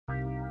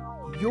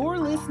You're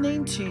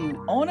listening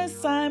to On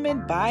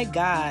Assignment by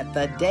God,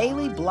 the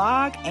daily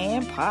blog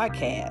and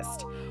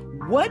podcast.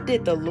 What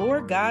did the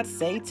Lord God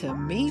say to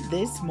me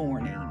this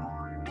morning?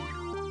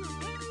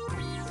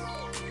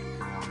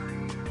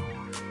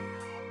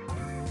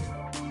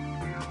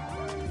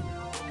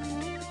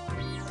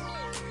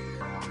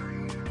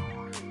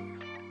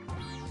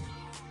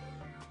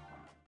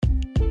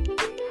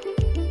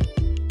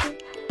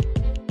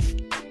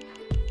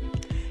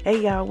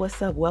 Hey y'all,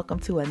 what's up? Welcome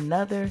to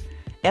another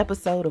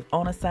episode of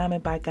On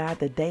Assignment by God,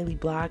 the daily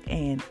blog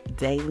and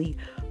daily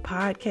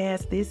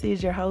podcast. This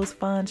is your host,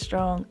 Fun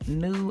Strong,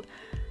 new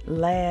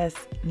last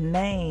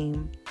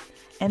name.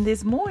 And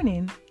this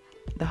morning,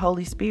 the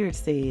Holy Spirit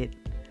said,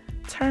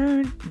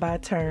 turn by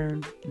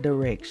turn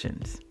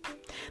directions.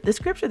 The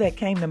scripture that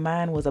came to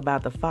mind was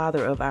about the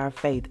father of our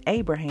faith,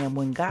 Abraham,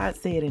 when God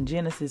said in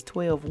Genesis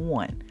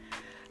 12:1,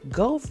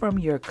 go from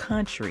your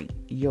country,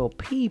 your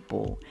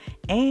people,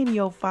 and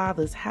your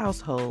father's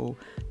household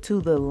to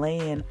the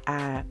land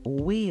I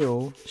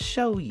will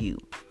show you.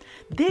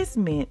 This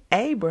meant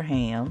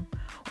Abraham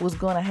was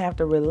going to have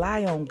to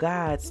rely on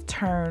God's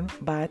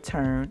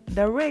turn-by-turn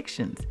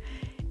directions.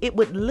 It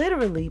would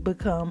literally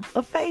become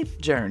a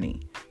faith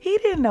journey. He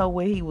didn't know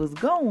where he was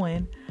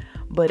going,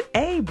 but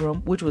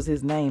Abram, which was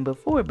his name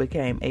before it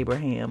became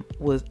Abraham,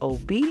 was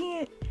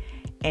obedient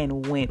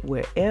and went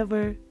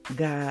wherever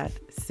God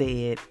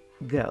said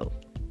go.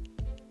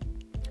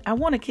 I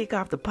want to kick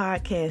off the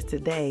podcast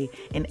today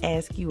and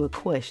ask you a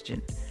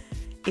question.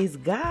 Is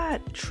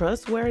God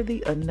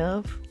trustworthy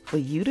enough for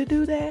you to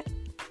do that?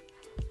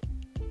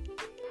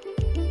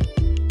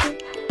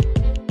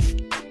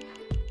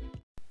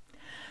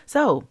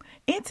 So,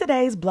 in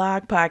today's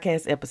blog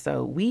podcast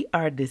episode, we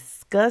are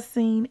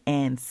discussing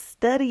and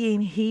studying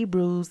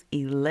Hebrews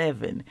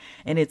 11,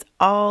 and it's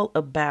all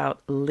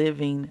about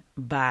living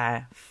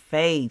by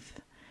faith.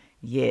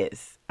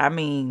 Yes, I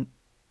mean,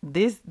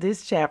 this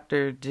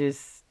chapter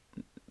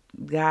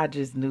God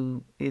just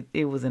knew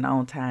it was an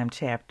on-time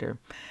chapter.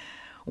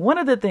 One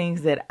of the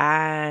things that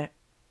I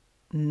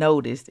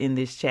noticed in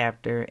this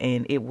chapter,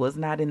 and it was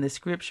not in the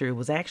scripture, it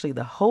was actually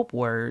the hope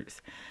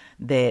words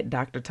that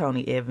Dr.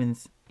 Tony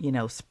Evans,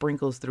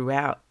 sprinkles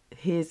throughout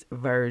his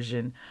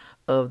version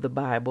of the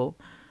Bible.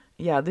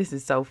 Yeah, this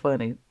is so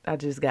funny. I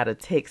just got a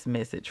text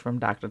message from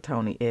Dr.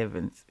 Tony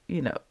Evans,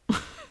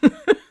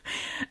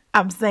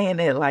 I'm saying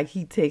that like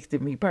he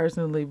texted me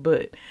personally,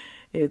 but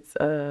it's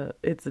a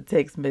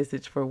text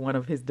message for one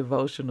of his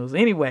devotionals.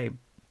 Anyway,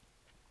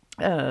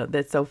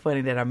 that's so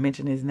funny that I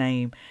mentioned his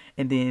name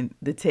and then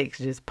the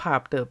text just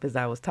popped up as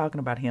I was talking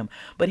about him.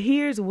 But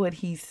here's what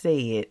he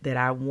said that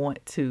I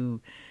want to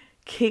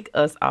kick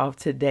us off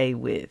today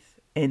with.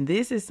 And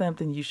this is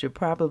something you should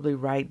probably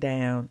write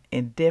down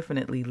and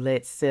definitely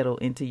let settle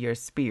into your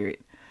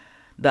spirit.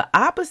 The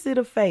opposite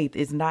of faith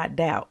is not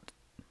doubt.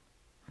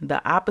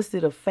 The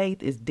opposite of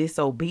faith is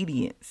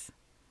disobedience.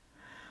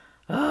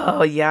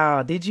 Oh,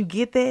 y'all, did you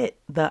get that?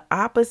 The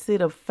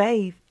opposite of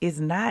faith is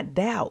not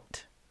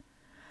doubt.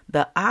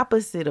 The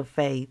opposite of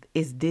faith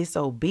is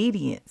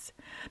disobedience.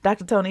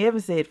 Dr. Tony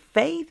Evans said,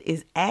 faith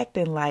is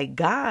acting like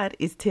God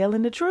is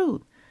telling the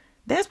truth.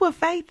 That's what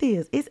faith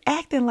is. It's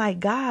acting like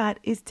God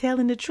is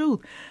telling the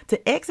truth.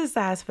 To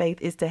exercise faith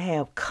is to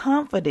have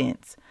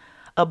confidence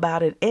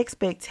about an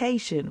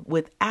expectation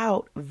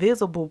without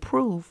visible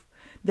proof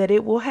that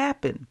it will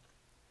happen.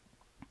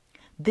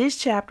 This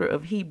chapter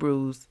of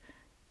Hebrews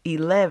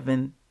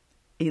 11,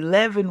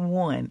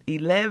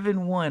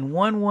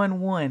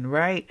 111,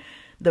 right?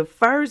 The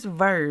first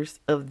verse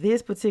of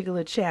this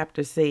particular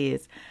chapter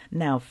says,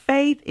 now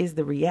faith is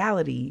the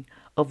reality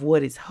of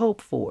what is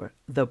hoped for,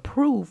 the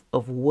proof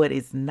of what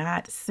is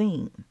not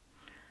seen.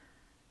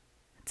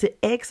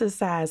 To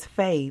exercise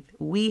faith,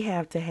 we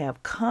have to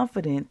have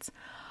confidence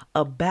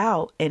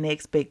about an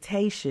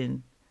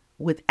expectation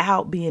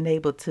without being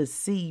able to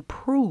see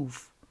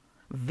proof,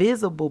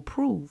 visible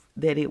proof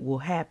that it will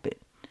happen.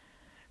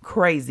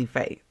 Crazy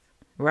faith,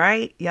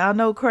 right? Y'all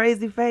know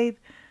crazy faith?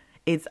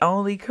 It's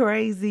only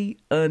crazy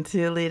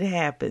until it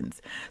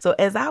happens. So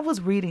as I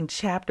was reading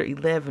chapter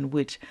 11,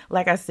 which,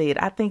 like I said,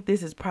 I think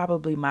this is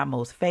probably my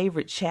most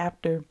favorite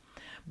chapter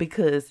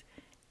because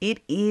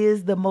it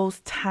is the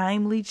most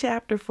timely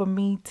chapter for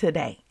me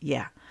today.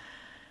 Yeah.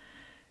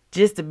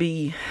 Just to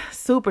be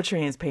super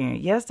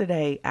transparent,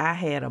 yesterday I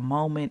had a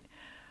moment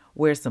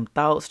where some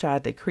thoughts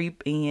tried to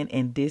creep in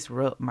and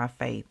disrupt my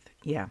faith.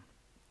 Yeah.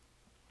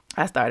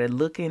 I started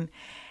looking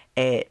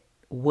at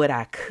what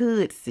I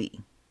could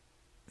see.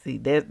 See,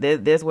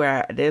 that's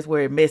where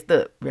it messed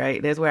up,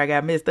 right? That's where I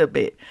got messed up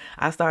at.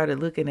 I started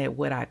looking at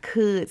what I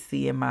could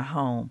see in my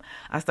home.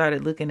 I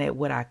started looking at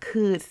what I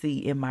could see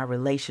in my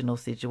relational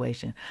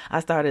situation. I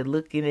started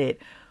looking at,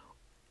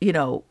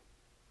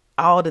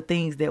 all the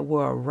things that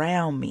were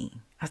around me.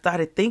 I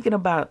started thinking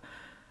about,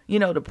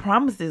 the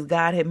promises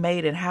God had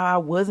made and how I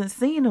wasn't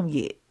seeing them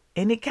yet.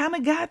 And it kind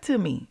of got to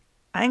me.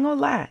 I ain't gonna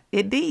lie.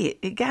 It did.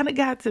 It kind of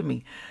got to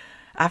me.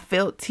 I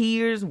felt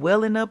tears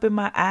welling up in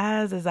my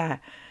eyes as I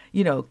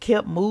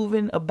kept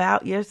moving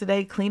about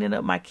yesterday, cleaning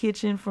up my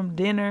kitchen from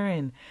dinner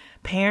and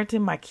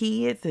parenting my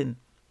kids, and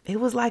it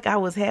was like I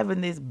was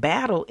having this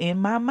battle in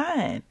my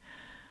mind.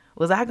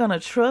 Was I going to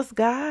trust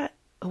God?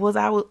 Was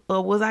I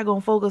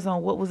going to focus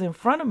on what was in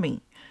front of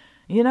me?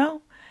 You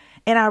know?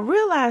 And I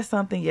realized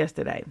something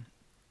yesterday.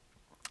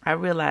 I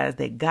realized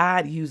that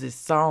God uses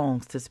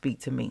songs to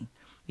speak to me.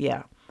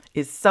 Yeah.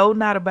 It's so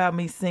not about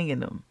me singing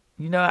them.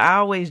 You know, I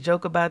always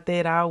joke about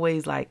that. I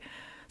always like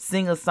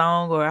sing a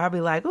song, or I'll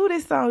be like, oh,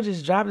 this song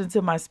just dropped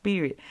into my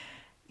spirit.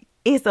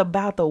 It's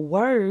about the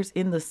words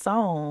in the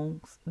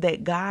songs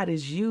that God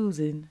is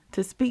using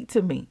to speak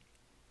to me.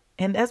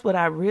 And that's what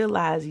I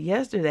realized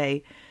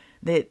yesterday,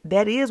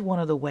 that is one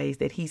of the ways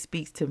that he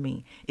speaks to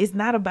me. It's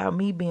not about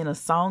me being a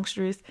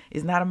songstress.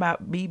 It's not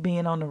about me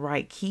being on the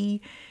right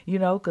key, you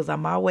know, because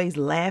I'm always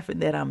laughing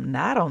that I'm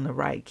not on the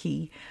right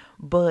key.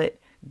 But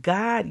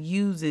God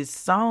uses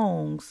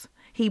songs.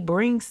 He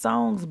brings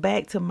songs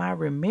back to my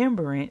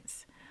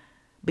remembrance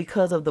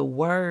because of the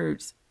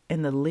words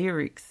and the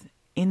lyrics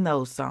in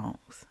those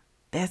songs.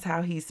 That's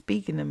how he's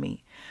speaking to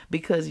me.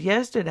 Because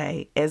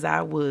yesterday, as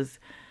I was,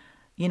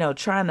 you know,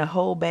 trying to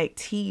hold back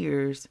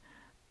tears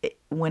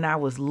when I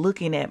was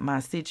looking at my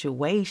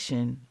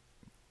situation,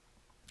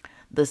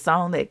 the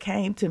song that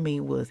came to me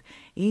was,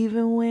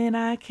 even when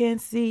I can't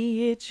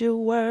see it, you're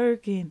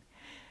working.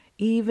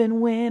 Even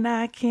when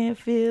I can't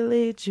feel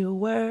it, you're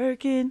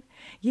working.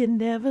 You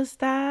never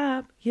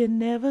stop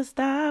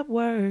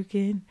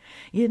working.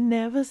 You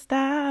never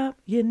stop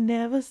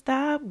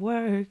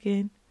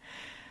working.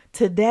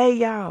 Today,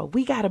 y'all,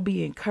 we got to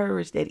be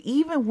encouraged that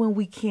even when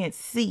we can't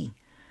see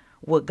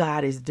what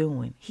God is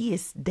doing, he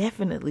is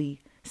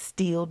definitely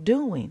still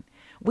doing.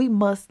 We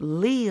must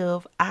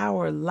live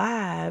our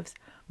lives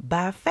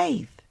by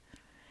faith.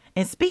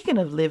 And speaking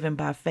of living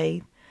by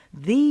faith,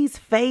 these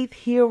faith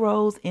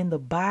heroes in the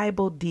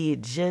Bible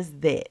did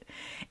just that.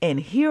 And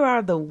here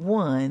are the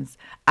ones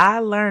I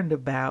learned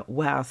about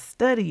while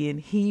studying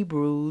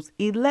Hebrews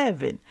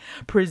 11,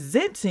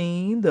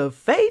 presenting the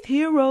faith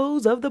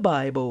heroes of the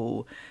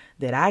Bible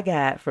that I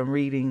got from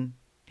reading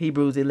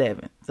Hebrews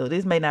 11. So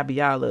this may not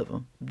be all of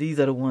them. These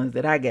are the ones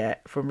that I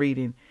got from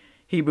reading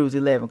Hebrews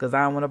 11, because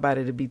I don't want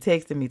nobody to be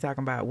texting me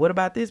talking about, what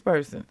about this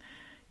person?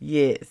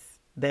 Yes.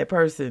 That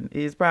person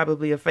is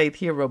probably a faith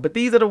hero. But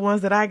these are the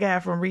ones that I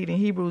got from reading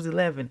Hebrews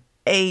 11.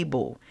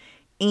 Abel,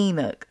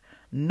 Enoch,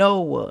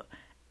 Noah,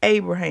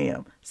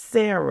 Abraham,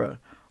 Sarah,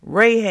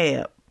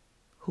 Rahab,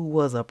 who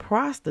was a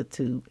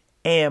prostitute,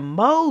 and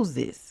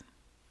Moses.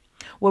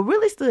 What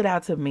really stood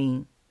out to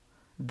me,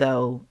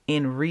 though,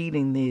 in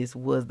reading this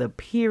was the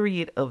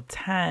period of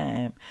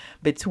time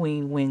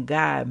between when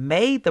God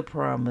made the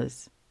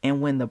promise and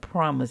when the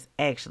promise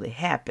actually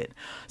happened.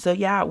 So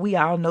y'all, we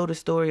all know the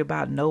story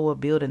about Noah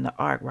building the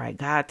ark, right?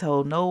 God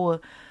told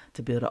Noah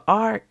to build an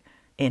ark.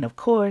 And of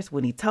course,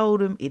 when he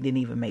told him, it didn't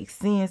even make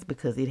sense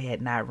because it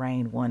had not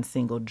rained one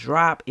single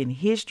drop in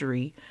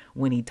history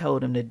when he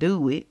told him to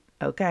do it.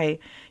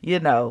 Okay. You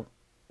know,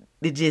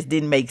 it just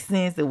didn't make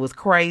sense. It was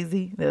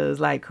crazy. It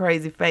was like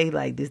crazy faith.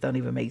 Like, this don't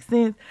even make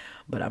sense,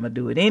 but I'm going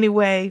to do it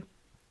anyway,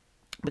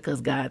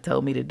 because God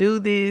told me to do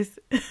this.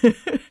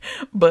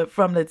 But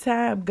from the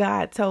time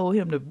God told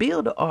him to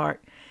build the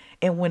ark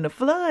and when the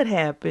flood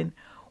happened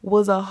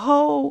was a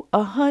whole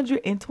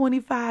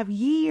 125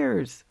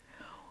 years.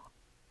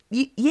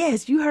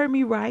 Yes, you heard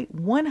me right.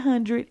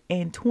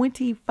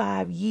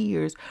 125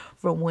 years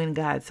from when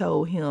God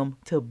told him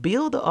to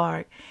build the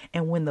ark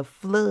and when the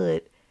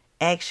flood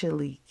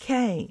actually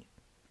came.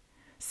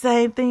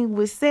 Same thing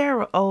with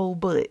Sarah, old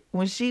butt.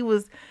 When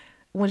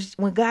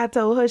God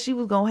told her she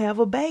was going to have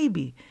a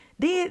baby,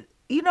 then,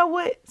 you know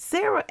what?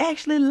 Sarah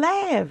actually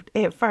laughed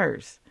at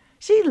first.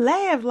 She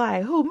laughed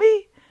like, who,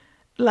 me?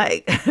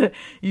 Like,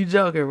 you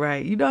joking,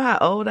 right? You know how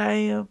old I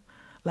am?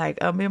 Like,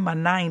 I'm in my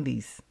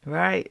 90s,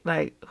 right?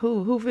 Like,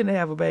 who finna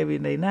have a baby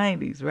in their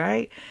 90s,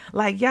 right?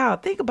 Like, y'all,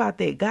 think about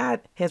that.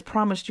 God has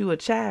promised you a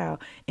child,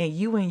 and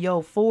you in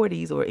your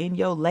 40s or in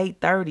your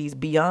late 30s,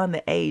 beyond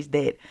the age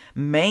that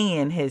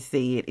man has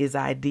said is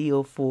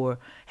ideal for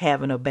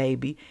having a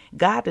baby.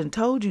 God done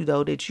told you,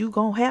 though, that you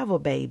gonna have a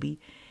baby,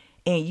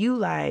 and you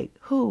like,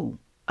 who?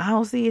 I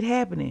don't see it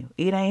happening.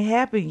 It ain't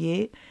happened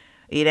yet.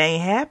 It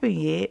ain't happened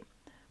yet.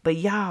 But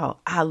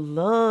y'all, I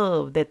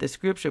love that the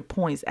scripture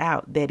points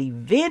out that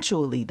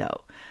eventually,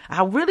 though,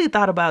 I really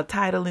thought about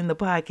titling the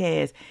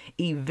podcast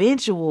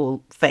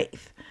Eventual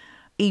Faith.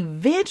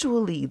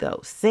 Eventually, though,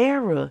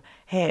 Sarah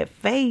had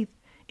faith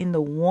in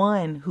the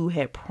one who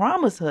had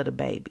promised her the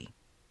baby.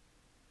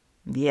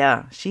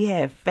 Yeah, she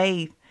had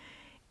faith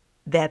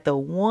that the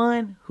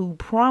one who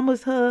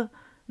promised her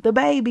the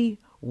baby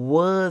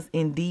was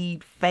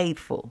indeed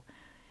faithful.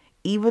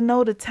 Even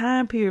though the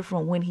time period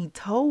from when he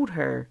told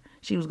her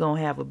she was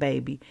going to have a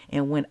baby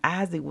and when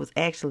Isaac was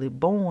actually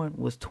born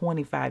was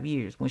 25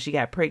 years. When she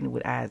got pregnant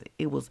with Isaac,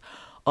 it was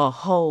a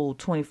whole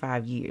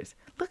 25 years.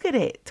 Look at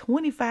that.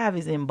 25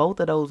 is in both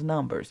of those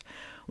numbers.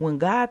 When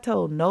God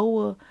told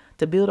Noah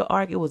to build an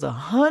ark, it was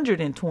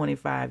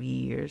 125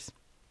 years.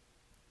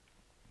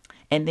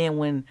 And then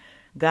when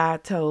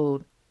God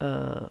told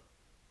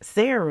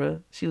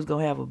Sarah she was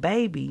going to have a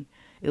baby,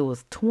 It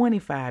was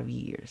 25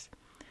 years.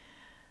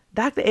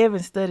 Dr.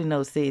 Evans' study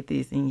note said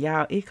this, and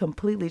y'all, it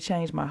completely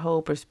changed my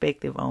whole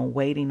perspective on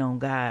waiting on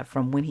God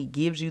from when he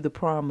gives you the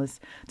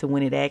promise to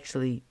when it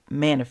actually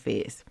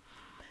manifests.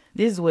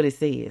 This is what it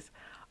says.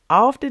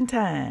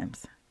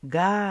 Oftentimes,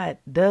 God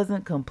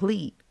doesn't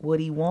complete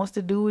what he wants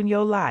to do in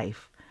your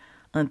life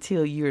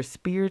until you're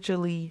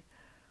spiritually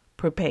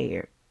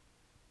prepared.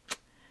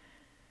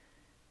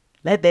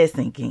 Let that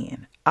sink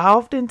in.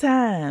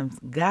 Oftentimes,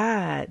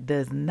 God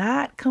does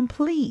not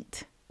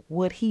complete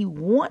what he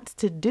wants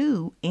to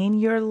do in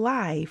your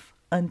life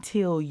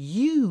until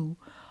you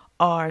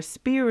are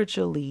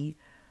spiritually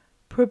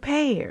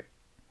prepared.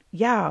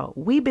 Y'all,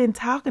 we've been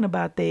talking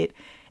about that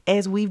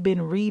as we've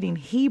been reading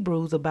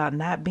Hebrews about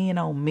not being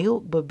on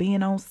milk, but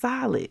being on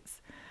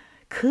solids.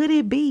 Could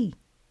it be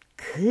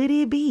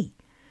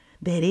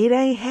that it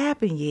ain't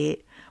happened yet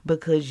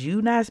because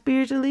you not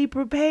spiritually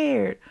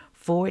prepared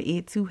for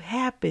it to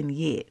happen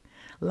yet?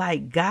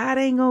 Like God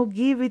ain't gonna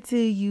give it to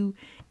you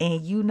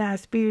and you not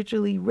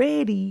spiritually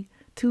ready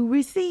to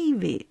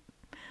receive it.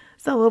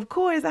 So of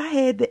course I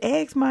had to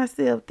ask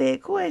myself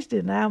that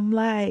question. I'm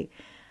like,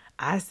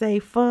 I say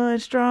fun,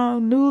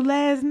 strong, new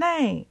last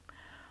name,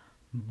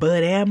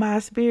 but am I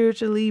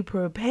spiritually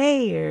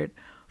prepared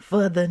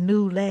for the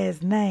new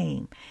last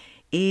name?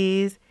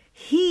 Is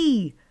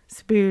he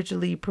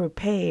spiritually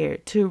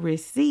prepared to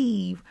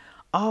receive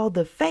all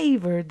the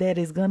favor that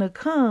is going to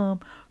come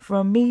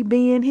from me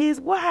being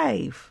his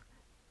wife?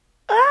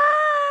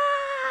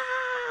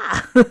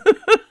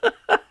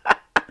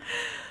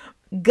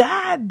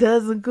 God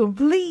doesn't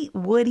complete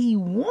what he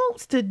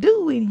wants to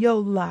do in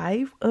your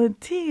life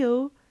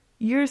until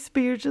you're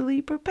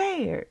spiritually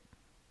prepared.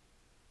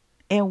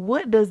 And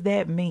what does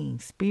that mean?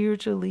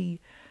 Spiritually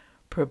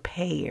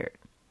prepared.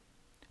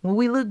 When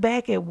we look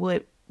back at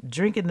what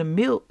drinking the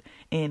milk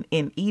and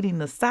eating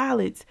the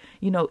solids,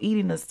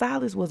 eating the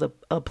solids was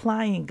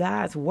applying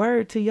God's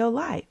word to your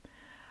life.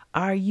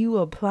 Are you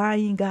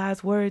applying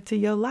God's word to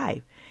your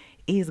life?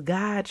 Is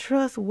God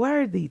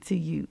trustworthy to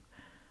you?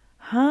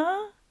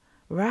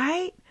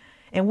 Right?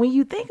 And when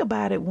you think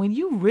about it, when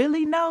you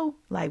really know,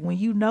 like when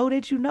you know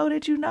that you know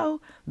that you know,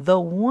 the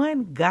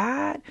one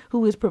God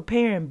who is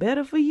preparing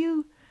better for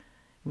you,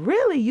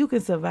 really you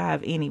can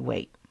survive any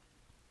weight.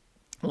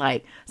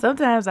 Like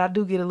sometimes I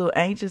do get a little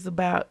anxious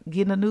about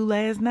getting a new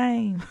last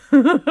name.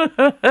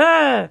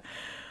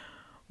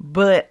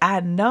 But I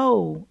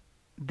know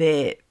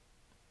that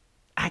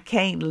I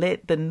can't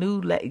let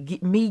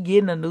me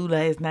getting a new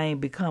last name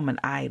become an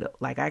idol.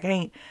 Like I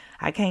can't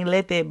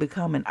let that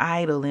become an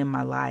idol in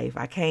my life.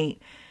 I can't,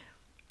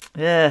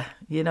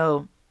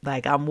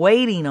 like I'm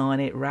waiting on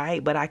it,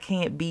 right? But I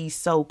can't be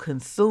so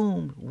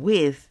consumed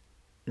with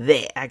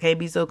that. I can't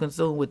be so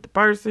consumed with the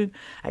person.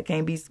 I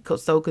can't be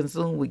so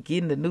consumed with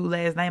getting the new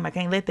last name. I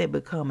can't let that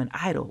become an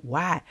idol.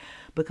 Why?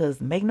 Because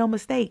make no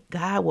mistake,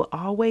 God will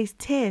always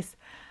test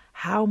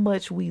how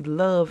much we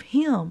love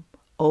him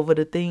over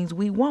the things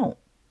we want.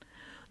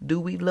 Do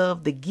we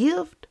love the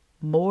gift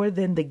more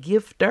than the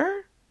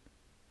gifter?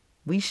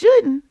 We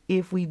shouldn't.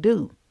 If we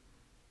do,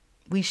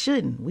 we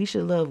shouldn't. We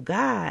should love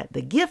God,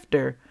 the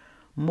gifter,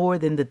 more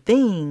than the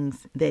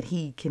things that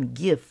he can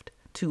gift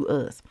to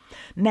us.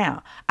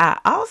 Now,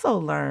 I also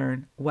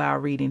learned while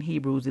reading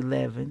Hebrews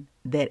 11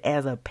 that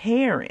as a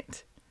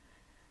parents,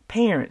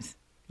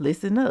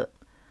 listen up.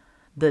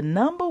 The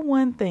number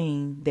one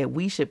thing that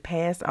we should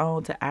pass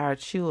on to our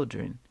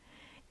children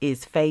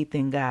is faith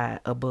in God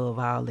above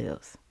all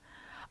else.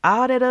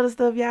 All that other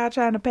stuff y'all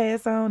trying to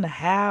pass on, the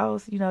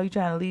house, you're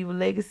trying to leave a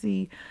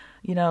legacy,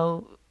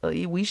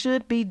 we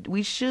should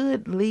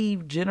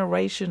leave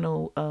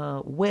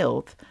generational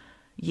wealth.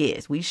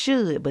 Yes, we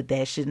should, but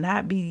that should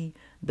not be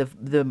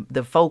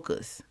the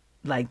focus,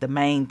 like the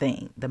main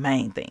thing.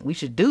 We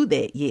should do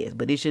that, yes,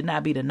 but it should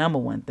not be the number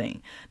one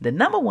thing. The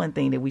number one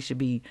thing that we should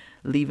be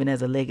leaving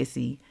as a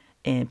legacy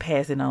and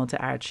passing on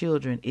to our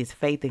children is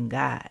faith in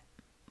God.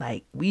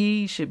 Like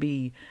we should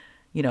be,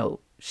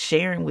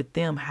 sharing with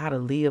them how to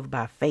live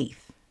by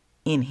faith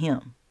in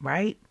him,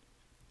 right?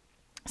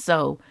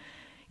 So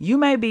you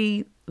may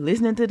be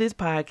listening to this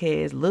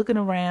podcast, looking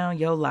around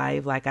your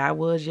life like I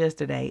was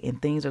yesterday,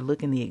 and things are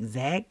looking the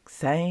exact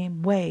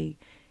same way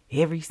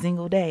every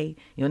single day.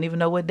 You don't even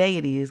know what day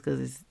it is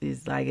because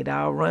it's like it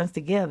all runs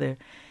together.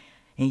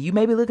 And you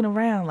may be looking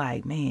around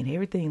like, man,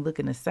 everything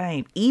looking the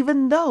same,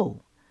 even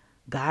though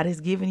God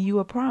has given you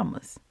a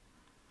promise.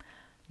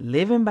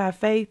 Living by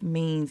faith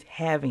means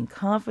having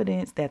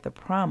confidence that the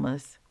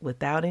promise,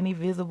 without any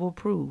visible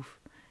proof,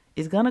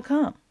 is going to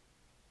come.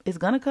 It's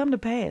going to come to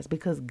pass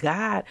because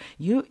God,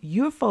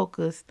 you're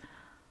focused.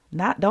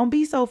 Don't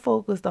be so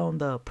focused on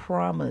the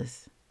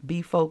promise.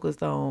 Be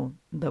focused on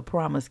the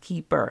promise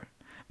keeper.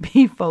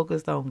 Be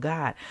focused on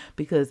God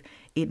because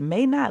it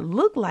may not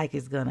look like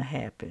it's going to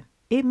happen.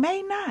 It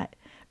may not.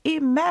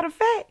 Matter of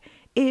fact,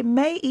 it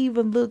may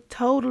even look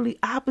totally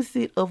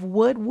opposite of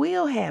what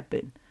will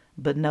happen.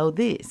 But know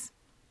this,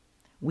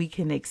 we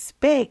can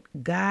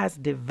expect God's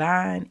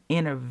divine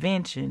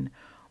intervention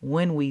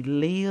when we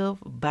live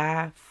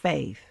by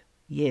faith.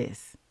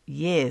 Yes,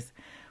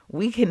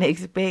 we can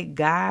expect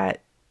God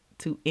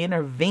to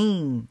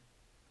intervene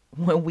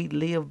when we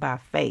live by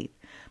faith.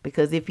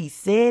 Because if he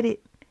said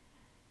it,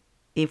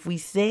 if we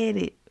said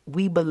it,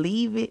 we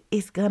believe it,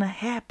 it's going to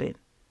happen.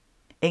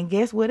 And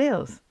guess what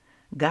else?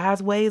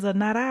 God's ways are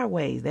not our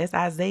ways. That's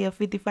Isaiah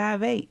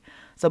 55:8.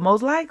 So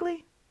most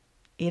likely,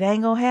 it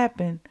ain't going to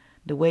happen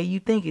the way you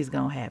think it's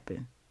going to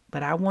happen.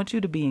 But I want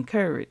you to be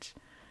encouraged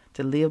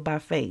to live by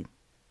faith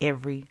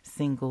every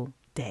single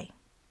day.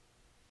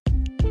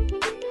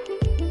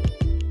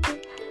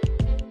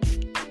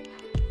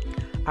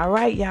 All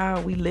right,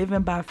 y'all, we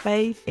living by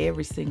faith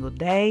every single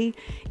day,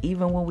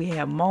 even when we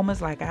have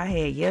moments like I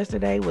had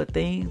yesterday where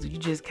things you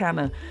just kind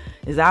of,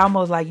 it's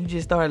almost like you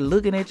just start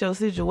looking at your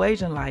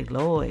situation like,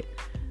 Lord,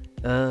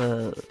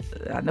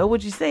 I know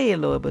what you said,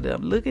 Lord, but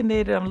I'm looking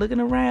at it, I'm looking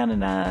around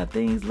and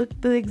things look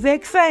the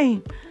exact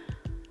same.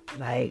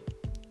 Like,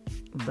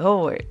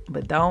 Lord,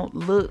 but don't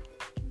look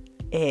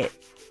at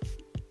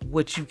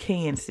what you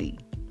can see.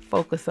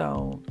 Focus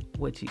on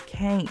what you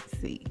can't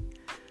see.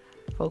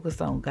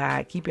 Focus on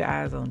God. Keep your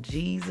eyes on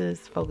Jesus.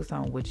 Focus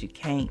on what you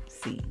can't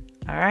see.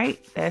 All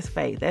right? That's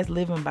faith. That's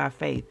living by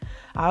faith.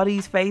 All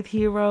these faith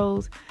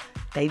heroes,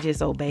 they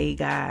just obey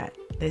God.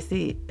 That's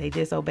it. They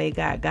just obey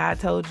God.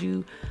 God told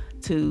you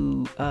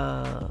to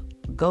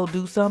go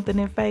do something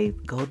in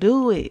faith. Go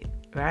do it.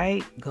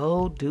 Right?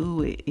 Go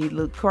do it. It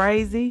looked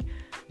crazy.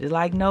 Just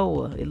like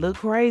Noah. It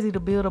looked crazy to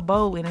build a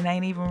boat and it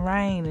ain't even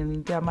rain. And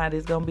you talking about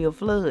it's going to be a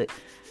flood.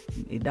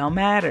 It don't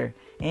matter.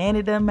 And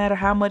it doesn't matter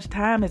how much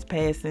time has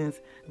passed since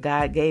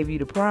God gave you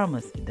the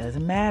promise. It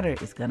doesn't matter.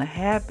 It's going to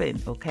happen,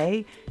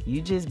 okay?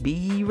 You just be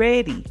ye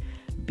ready.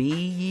 Be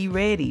ye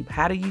ready.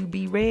 How do you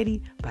be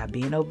ready? By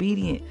being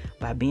obedient,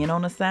 by being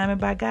on assignment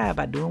by God,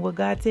 by doing what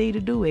God tell you to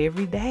do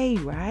every day,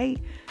 right?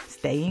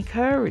 Stay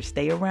encouraged.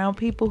 Stay around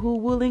people who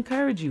will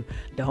encourage you.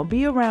 Don't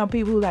be around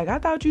people who like, I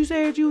thought you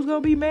said you was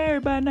going to be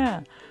married by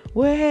now.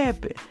 What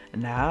happened?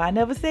 No, I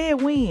never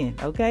said when,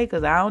 okay?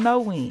 Because I don't know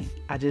when.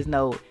 I just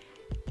know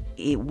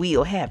it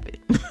will happen.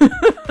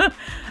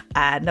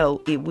 I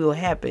know it will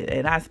happen.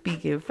 And I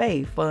speak in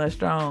faith. Fun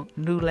Strong,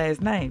 new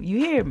last name. You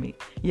hear me?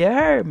 You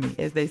heard me,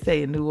 as they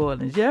say in New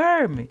Orleans. You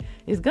heard me.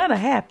 It's going to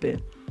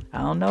happen. I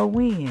don't know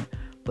when.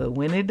 But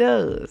when it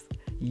does,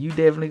 you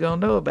definitely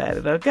going to know about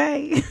it,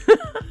 okay?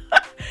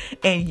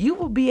 And you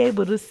will be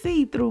able to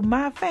see through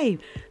my faith.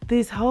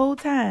 This whole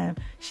time,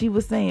 she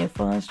was saying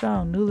Fun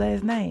Strong, new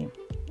last name.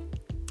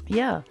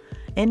 Yeah.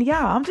 And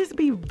y'all, I'm just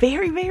be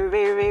very, very,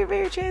 very, very,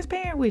 very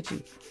transparent with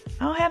you.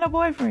 I don't have no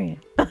boyfriend.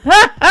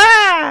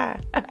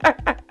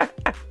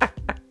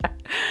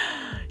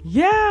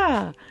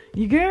 Yeah,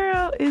 your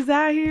girl is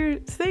out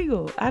here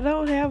single. I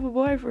don't have a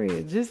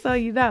boyfriend, just so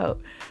you know.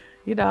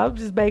 You know, I'm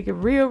just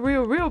making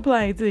real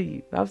plain to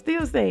you. I'm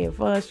still saying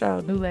Fun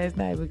Strong, new last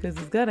name, because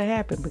it's going to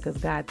happen, because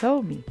God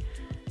told me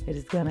that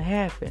it's going to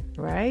happen,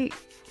 right?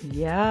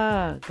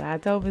 Yeah,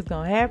 God told me it's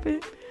going to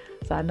happen,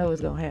 so I know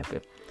it's going to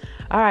happen.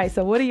 All right,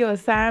 so what are your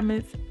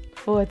assignments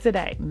for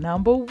today?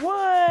 Number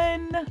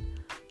 1,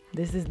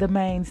 this is the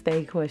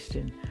mainstay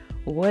question.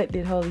 What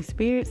did Holy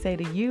Spirit say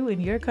to you in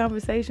your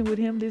conversation with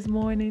him this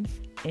morning?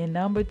 And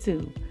number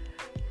 2,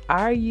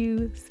 are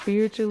you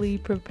spiritually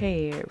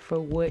prepared for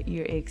what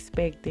you're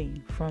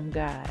expecting from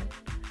God?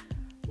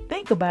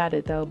 Think about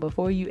it, though,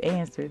 before you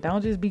answer.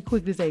 Don't just be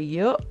quick to say,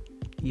 yup,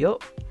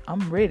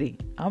 I'm ready.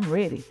 I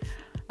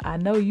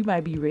know you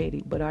might be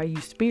ready, but are you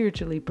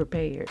spiritually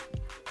prepared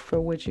for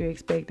what you're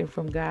expecting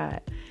from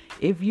God?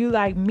 If you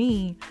like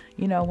me,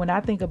 you know, when I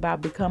think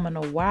about becoming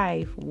a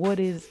wife, what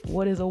is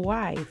a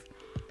wife?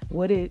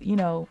 Go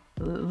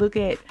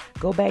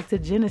back to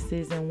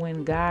Genesis, and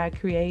when God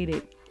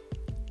created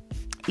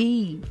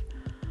Eve,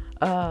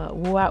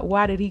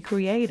 why did he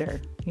create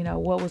her? You know,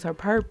 what was her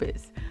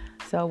purpose?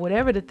 So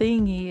whatever the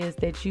thing is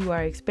that you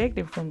are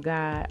expecting from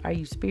God, are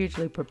you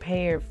spiritually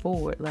prepared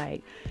for it?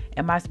 Like,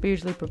 am I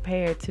spiritually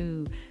prepared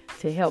to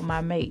help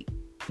my mate,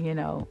 you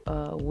know,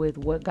 with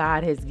what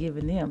God has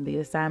given them, the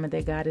assignment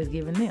that God has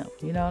given them?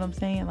 You know what I'm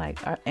saying? Like,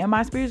 am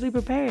I spiritually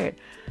prepared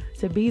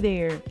to be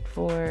there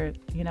for,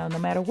 you know, no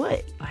matter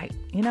what? Like,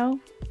 you know,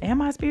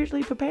 am I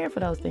spiritually prepared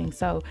for those things?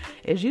 So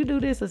as you do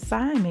this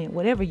assignment,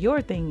 whatever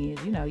your thing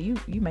is, you know, you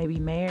may be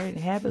married,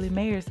 happily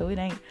married, so it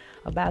ain't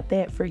about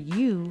that for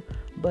you,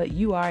 but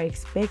you are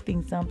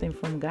expecting something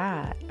from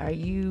God. Are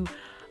you,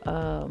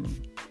 I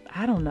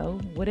don't know,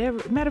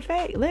 whatever. Matter of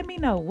fact, let me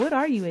know, what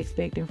are you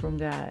expecting from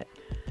God?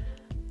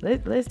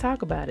 Let's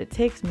talk about it.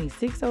 Text me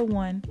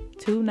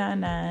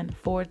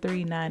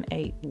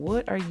 601-299-4398.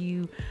 What are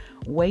you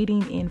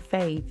waiting in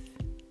faith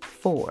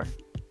for?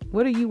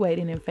 What are you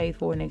waiting in faith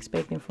for and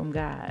expecting from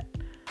God?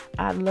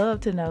 I'd love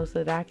to know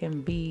so that I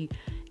can be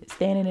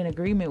standing in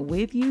agreement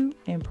with you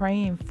and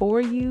praying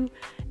for you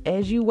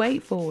as you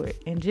wait for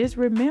it. And just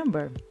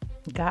remember,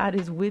 God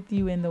is with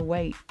you in the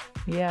wait.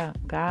 Yeah,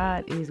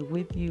 God is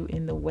with you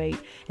in the wait.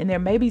 And there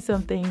may be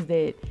some things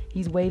that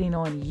he's waiting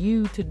on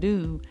you to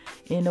do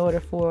in order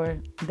for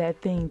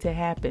that thing to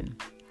happen.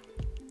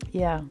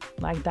 Yeah,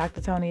 like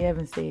Dr. Tony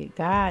Evans said,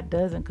 God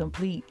doesn't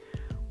complete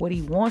what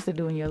he wants to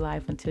do in your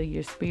life until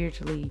you're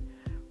spiritually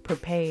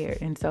prepared.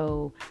 And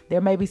so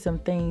there may be some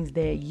things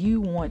that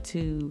you want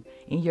to,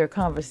 in your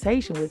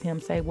conversation with him,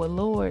 say, well,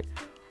 Lord,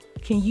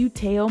 can you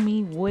tell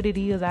me what it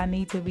is I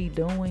need to be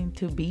doing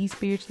to be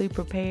spiritually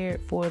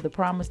prepared for the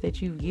promise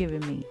that you've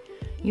given me?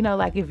 You know,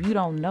 like if you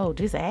don't know,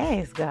 just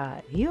ask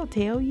God. He'll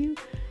tell you.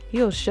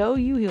 He'll show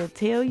you. He'll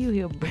tell you.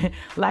 He'll,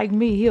 like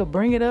me, he'll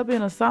bring it up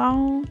in a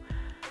song,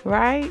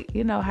 right?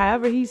 You know,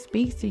 however he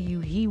speaks to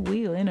you, he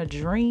will. In a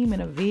dream,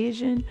 in a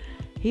vision,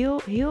 he'll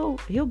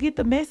get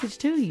the message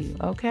to you,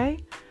 okay?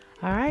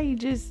 All right, you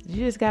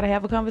just got to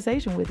have a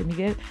conversation with him.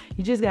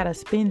 You just got to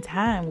spend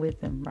time with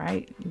him,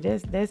 right?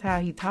 That's how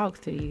he talks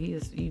to you.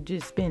 You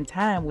just spend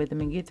time with him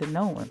and get to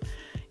know him.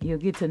 You'll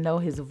get to know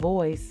his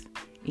voice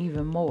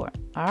even more.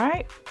 All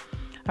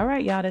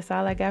right, y'all. That's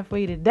all I got for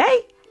you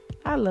today.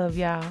 I love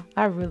y'all.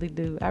 I really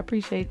do. I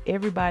appreciate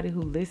everybody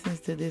who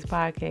listens to this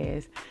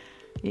podcast.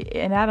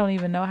 And I don't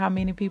even know how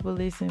many people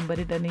listen, but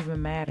it doesn't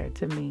even matter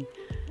to me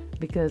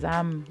because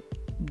I'm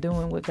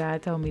doing what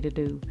God told me to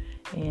do.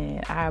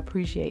 And I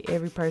appreciate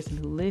every person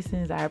who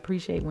listens. I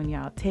appreciate when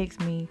y'all text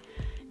me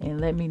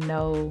and let me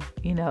know,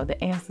 you know,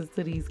 the answers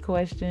to these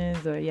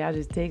questions, or y'all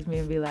just text me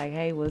and be like,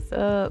 hey, what's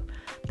up?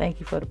 Thank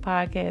you for the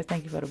podcast.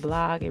 Thank you for the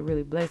blog. It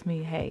really blessed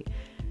me. Hey,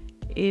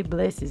 it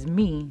blesses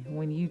me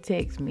when you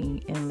text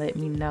me and let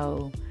me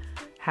know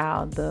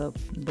how the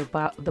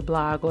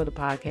blog or the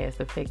podcast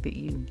affected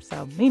you.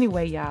 So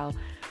anyway, y'all,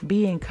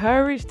 be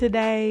encouraged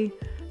today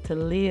to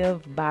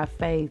live by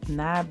faith,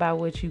 not by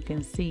what you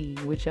can see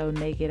with your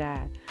naked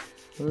eye.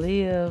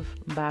 Live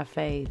by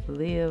faith.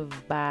 Live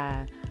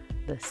by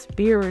the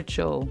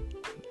spiritual.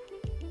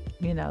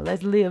 You know,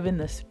 let's live in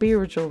the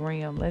spiritual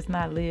realm. Let's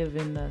not live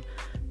in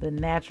the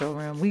natural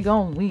realm.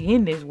 We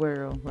in this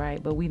world,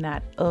 right? But we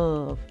not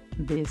of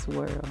this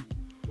world.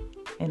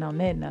 And on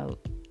that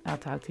note, I'll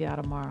talk to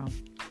y'all tomorrow.